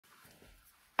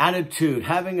Attitude,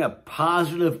 having a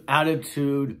positive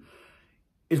attitude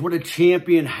is what a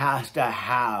champion has to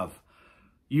have.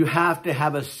 You have to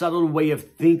have a subtle way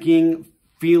of thinking,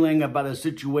 feeling about a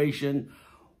situation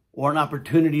or an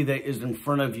opportunity that is in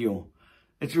front of you.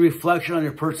 It's a reflection on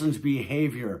your person's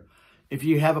behavior. If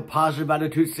you have a positive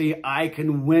attitude, say, I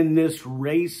can win this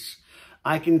race.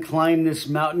 I can climb this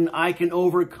mountain. I can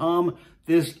overcome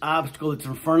this obstacle that's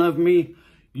in front of me.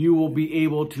 You will be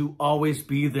able to always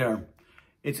be there.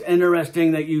 It's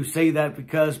interesting that you say that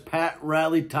because Pat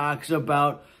Riley talks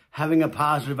about having a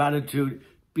positive attitude,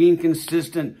 being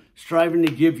consistent, striving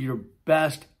to give your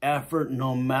best effort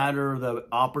no matter the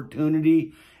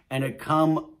opportunity, and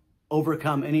to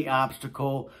overcome any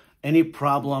obstacle, any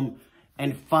problem,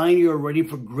 and find you're ready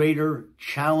for greater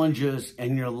challenges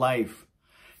in your life.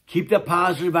 Keep that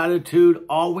positive attitude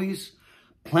always.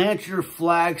 Plant your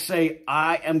flag, say,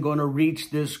 I am going to reach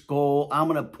this goal. I'm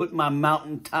going to put my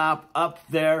mountaintop up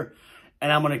there,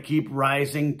 and I'm going to keep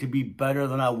rising to be better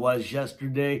than I was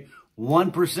yesterday.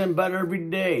 1% better every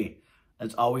day.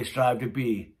 Let's always strive to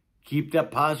be. Keep that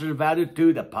positive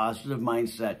attitude, that positive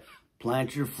mindset.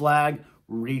 Plant your flag,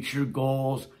 reach your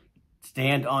goals,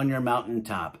 stand on your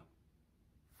mountaintop.